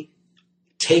we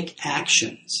take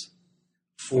actions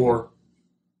for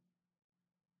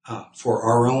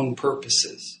our own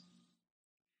purposes,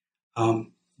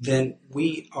 then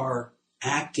we are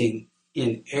acting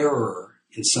in error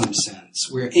in some sense.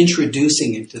 We're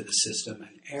introducing into the system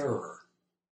an error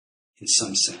in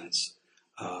some sense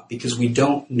because we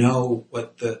don't know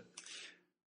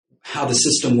how the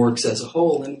system works as a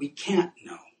whole, and we can't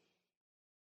know.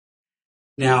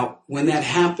 Now, when that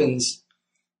happens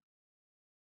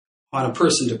on a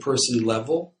person-to-person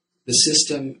level, the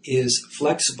system is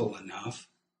flexible enough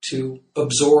to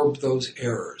absorb those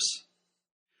errors.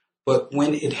 But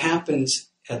when it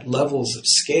happens at levels of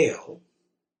scale,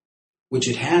 which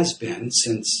it has been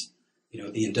since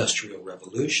the Industrial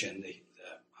Revolution,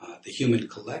 the human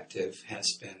collective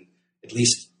has been, at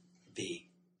least the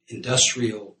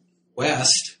industrial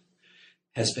West,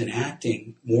 has been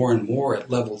acting more and more at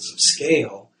levels of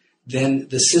scale, then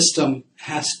the system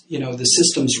the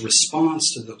system's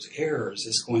response to those errors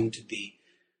is going to be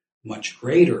much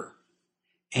greater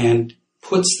and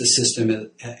puts the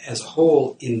system as a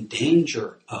whole in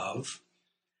danger of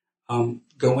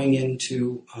going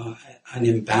into an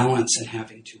imbalance and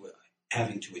having to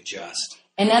adjust.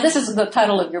 And now this is the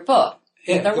title of your book,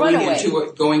 The Runaway.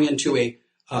 Going into a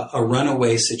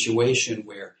runaway situation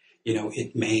where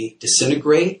it may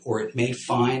disintegrate or it may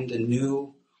find a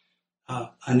new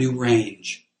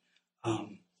range.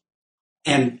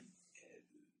 And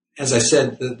as I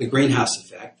said, the greenhouse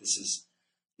effect.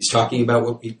 He's talking about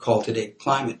what we call today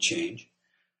climate change.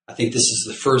 I think this is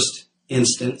the first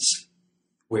instance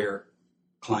where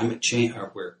climate change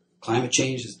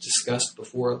is discussed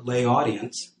before a lay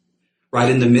audience, right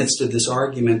in the midst of this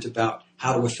argument about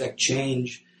how to affect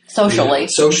change socially.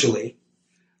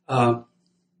 And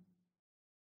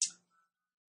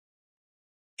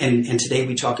today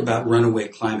we talk about runaway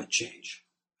climate change,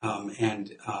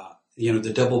 and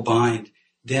the double bind.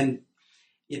 Then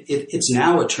it's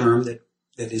now a term that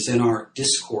is in our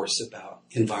discourse about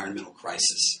environmental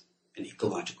crisis and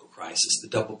ecological crisis. The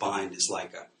double bind is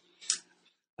like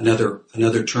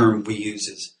another term we use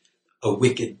is a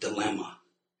wicked dilemma.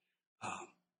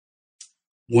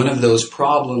 One of those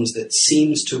problems that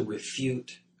seems to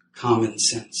refute common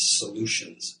sense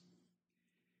solutions.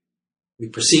 We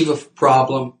perceive a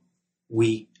problem,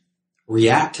 we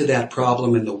react to that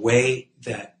problem in the way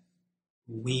that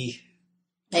makes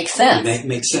sense.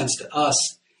 Makes sense to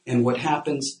us, and what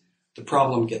happens? The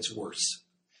problem gets worse.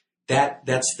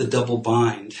 That's the double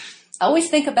bind. I always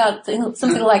think about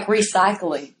something like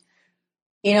recycling.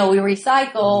 We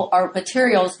recycle our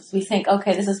materials because we think,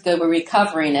 okay, this is good, we're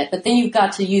recovering it. But then you've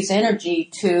got to use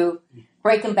energy to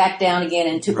break them back down again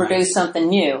and to produce something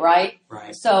new, right?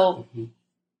 Right. So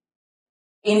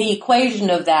in the equation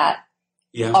of that,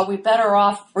 are we better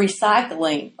off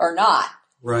recycling or not?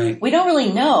 Right. We don't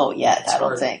really know yet, I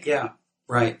don't think. Yeah,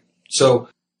 right. So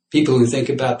people who think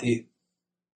about the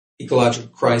ecological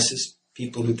crisis,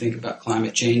 people who think about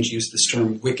climate change use this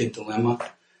term wicked dilemma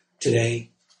today.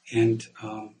 And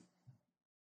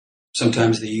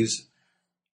sometimes they use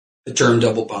the term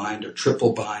double bind or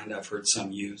triple bind. I've heard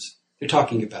some use. They're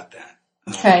talking about that.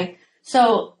 Okay.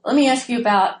 So let me ask you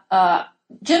about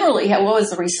generally what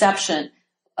was the reception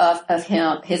of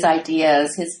him, his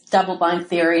ideas, his double bind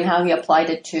theory, and how he applied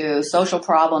it to social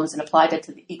problems and applied it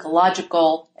to the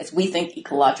ecological, as we think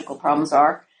ecological problems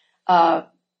are,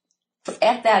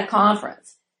 at that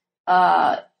conference.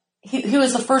 He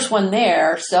was the first one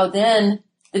there, so then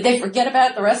did they forget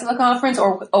about it the rest of the conference,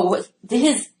 or did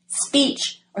his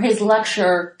speech or his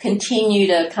lecture continue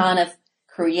to kind of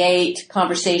create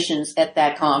conversations at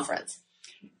that conference?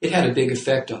 It had a big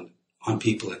effect on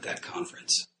people at that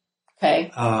conference. Okay.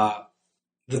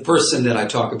 The person that I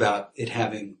talk about it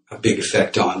having a big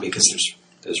effect on, because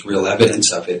there's real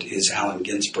evidence of it, is Allen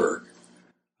Ginsberg.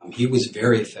 He was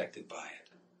very affected by it.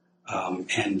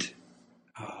 And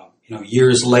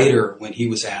years later, when he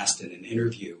was asked in an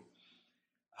interview,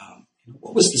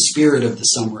 what was the spirit of the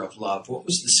Summer of Love? What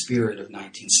was the spirit of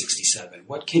 1967?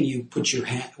 What can you put your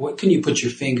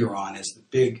finger on as the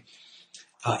big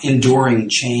enduring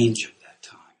change of that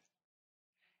time?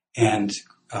 And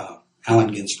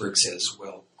Allen Ginsberg says,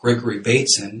 well, Gregory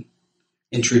Bateson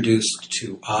introduced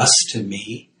to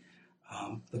me,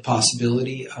 the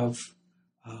possibility of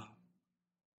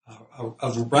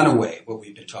a runaway, what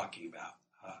we've been talking about,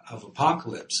 of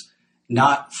apocalypse,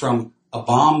 not from a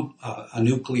bomb, a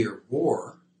nuclear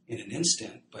war in an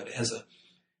instant, but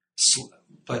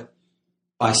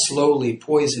by slowly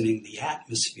poisoning the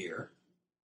atmosphere,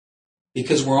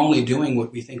 because we're only doing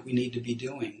what we think we need to be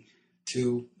doing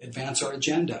to advance our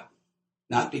agenda,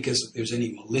 not because there's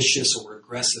any malicious or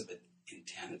aggressive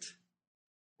intent.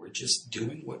 we're just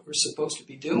doing what we're supposed to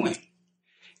be doing.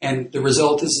 And the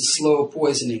result is a slow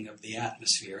poisoning of the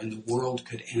atmosphere, and the world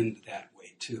could end that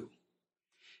way too.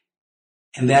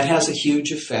 And that has a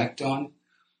huge effect on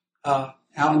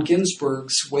Allen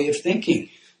Ginsberg's way of thinking.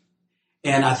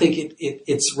 And I think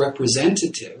it's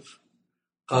representative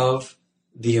of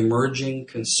the emerging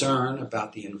concern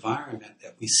about the environment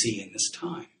that we see in this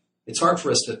time. It's hard for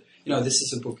us to, this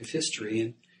is a book of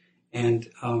history, and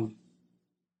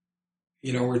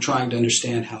we're trying to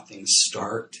understand how things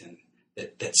start and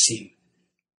that seem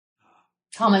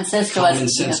common sense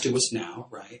to us now,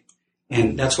 right?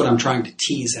 And that's what I'm trying to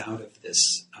tease out of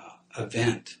this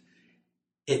event.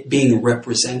 It being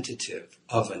representative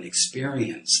of an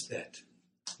experience that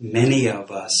many of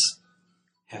us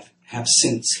have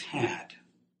since had,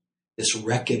 this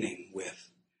reckoning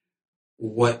with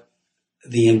what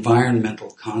the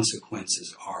environmental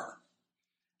consequences are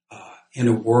in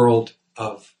a world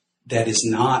that is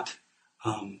not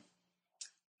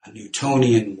a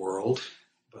Newtonian world,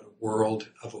 but a world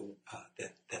of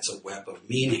that's a web of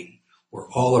meaning, where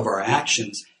all of our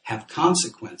actions have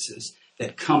consequences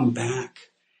that come back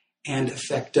and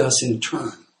affect us in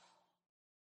turn.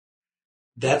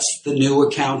 That's the new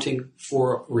accounting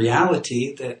for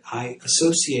reality that I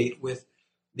associate with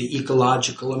the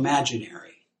ecological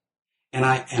imaginary. And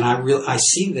I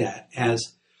see that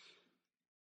as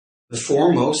the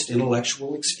foremost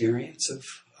intellectual experience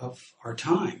of our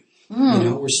time.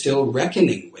 We're still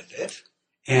reckoning with it.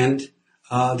 And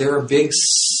there are big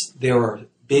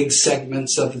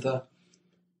segments of the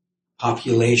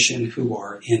population who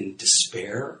are in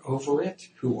despair over it,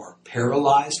 who are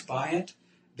paralyzed by it.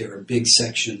 There are big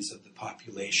sections of the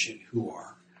population who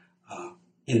are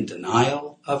in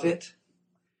denial of it.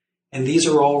 And these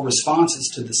are all responses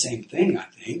to the same thing, I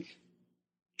think,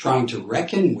 trying to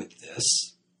reckon with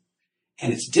this.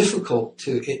 And it's difficult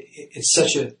it's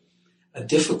such a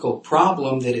difficult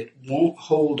problem that it won't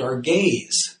hold our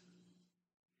gaze.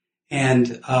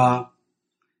 And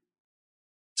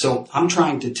so I'm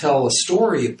trying to tell a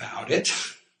story about it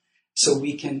so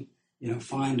we can,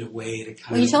 find a way to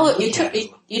kind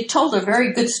of... You told a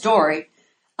very good story.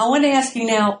 I want to ask you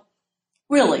now,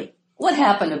 really, what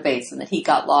happened to Bateson that he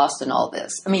got lost in all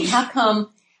this? I mean, how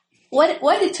come, what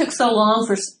it took so long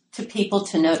to people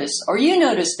to notice, or you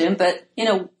noticed him, but,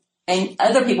 and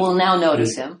other people now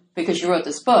notice him because you wrote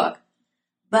this book.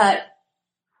 But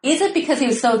is it because he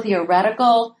was so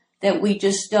theoretical that we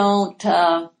just don't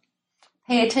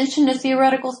pay attention to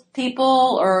theoretical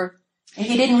people, or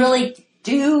he didn't really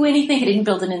do anything? He didn't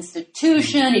build an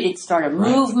institution. He didn't start a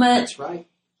movement. That's right.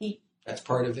 That's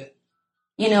part of it.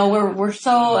 We're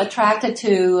so attracted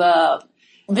to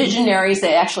visionaries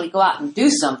that actually go out and do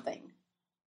something.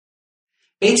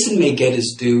 Bateson may get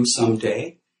his due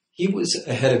someday. He was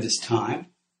ahead of his time,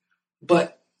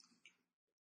 but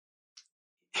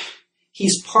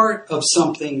he's part of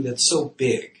something that's so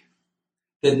big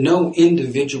that no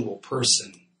individual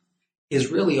person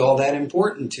is really all that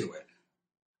important to it.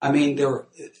 I mean,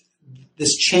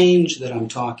 this change that I'm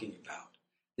talking about,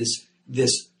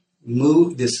 this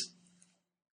move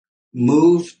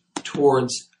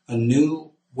towards a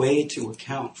new way to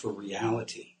account for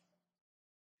reality,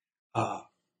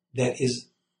 that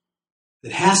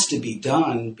has to be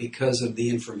done because of the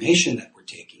information that we're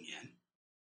taking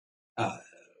in.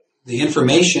 The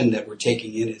information that we're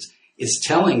taking in is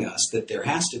telling us that there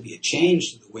has to be a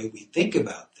change to the way we think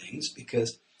about things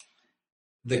because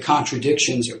the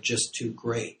contradictions are just too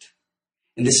great.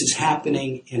 And this is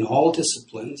happening in all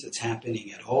disciplines. It's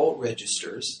happening at all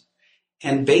registers.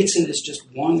 And Bateson is just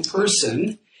one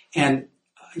person. And,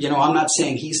 I'm not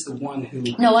saying he's the one who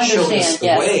showed us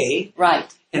the way.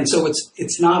 Right. And so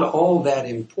it's not all that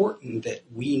important that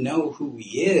we know who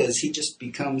he is. He just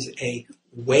becomes a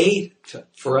way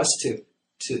for us to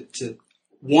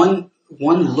one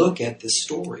look at this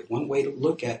story, one way to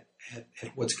look at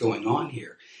what's going on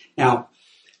here. Now,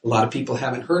 a lot of people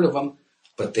haven't heard of him,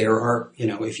 but there are,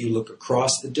 if you look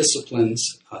across the disciplines,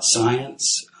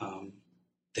 science,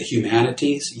 the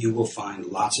humanities, you will find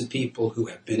lots of people who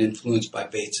have been influenced by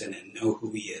Bateson and know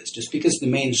who he is. Just because the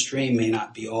mainstream may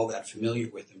not be all that familiar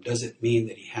with him doesn't mean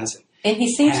that he hasn't. And he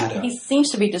seems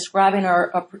to be describing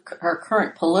our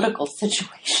current political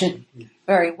situation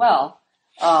very well.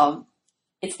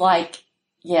 It's like,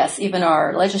 yes, even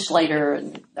our legislator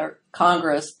and our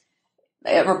Congress,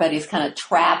 everybody's kind of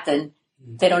trapped and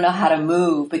they don't know how to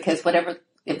move because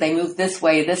if they move this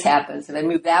way, this happens. If they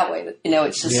move that way,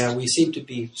 it's just... Yeah, we seem to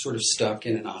be sort of stuck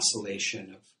in an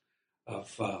oscillation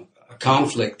of a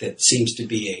conflict that seems to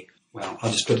be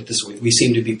I'll just put it this way. We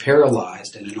seem to be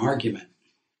paralyzed in an argument.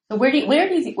 So where do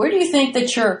you think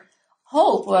that your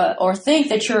hope or think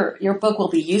that your book will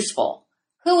be useful?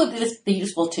 Who would this be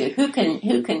useful to? Who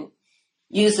can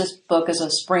use this book as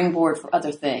a springboard for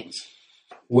other things?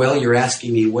 Well, you're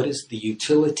asking me what is the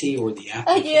utility or the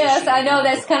application? Yes, I know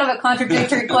that's kind of a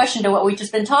contradictory question to what we've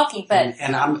just been talking, but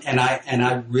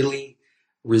I really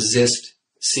resist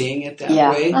seeing it that yeah.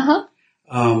 way. Uh-huh.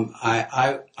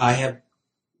 I have,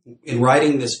 in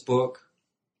writing this book,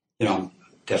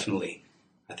 definitely,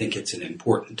 I think it's an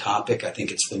important topic. I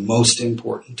think it's the most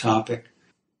important topic.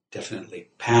 Definitely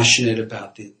passionate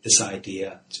about this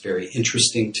idea. It's very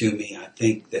interesting to me. I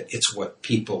think that it's what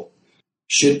people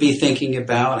should be thinking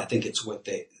about. I think it's what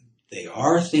they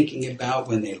are thinking about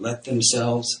when they let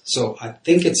themselves. So I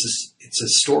think it's a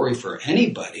story for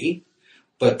anybody.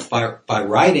 But by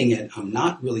writing it, I'm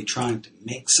not really trying to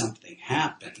make something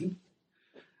happen.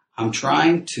 I'm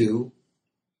trying to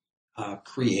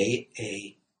create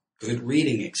a good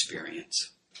reading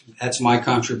experience. That's my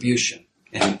contribution,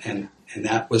 and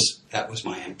that was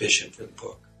my ambition for the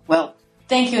book. Well,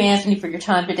 thank you, Anthony, for your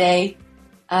time today,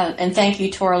 and thank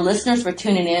you to our listeners for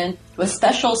tuning in to a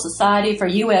special Society for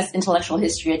U.S. Intellectual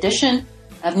History edition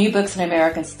of New Books in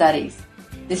American Studies.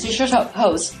 This is your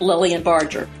host, Lillian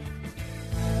Barger.